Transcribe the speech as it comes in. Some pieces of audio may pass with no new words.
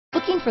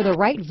Looking for the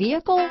right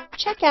vehicle?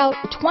 Check out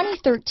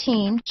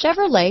 2013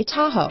 Chevrolet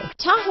Tahoe.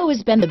 Tahoe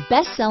has been the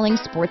best-selling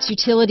sports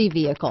utility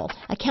vehicle,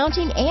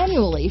 accounting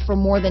annually for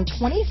more than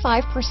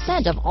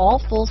 25% of all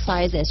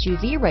full-size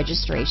SUV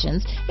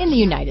registrations in the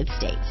United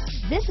States.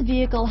 This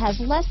vehicle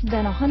has less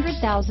than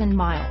 100,000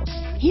 miles.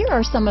 Here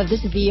are some of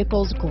this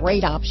vehicle's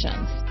great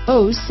options: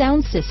 Bose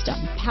sound system,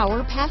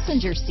 power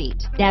passenger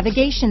seat,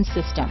 navigation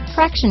system,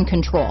 traction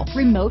control,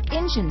 remote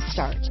engine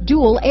start,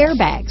 dual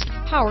airbags,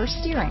 power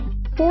steering,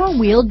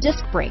 four-wheel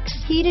disc brakes,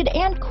 heated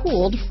and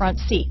cooled front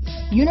seats,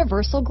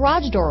 universal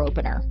garage door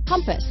opener,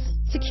 compass,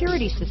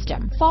 security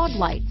system, fog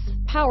lights,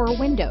 power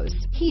windows,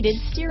 heated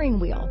steering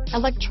wheel,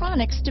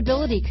 electronic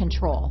stability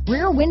control,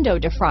 rear window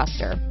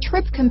defroster,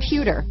 trip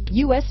computer,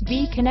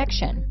 USB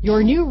connection.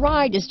 Your new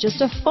ride is just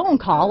a phone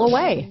call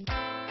away.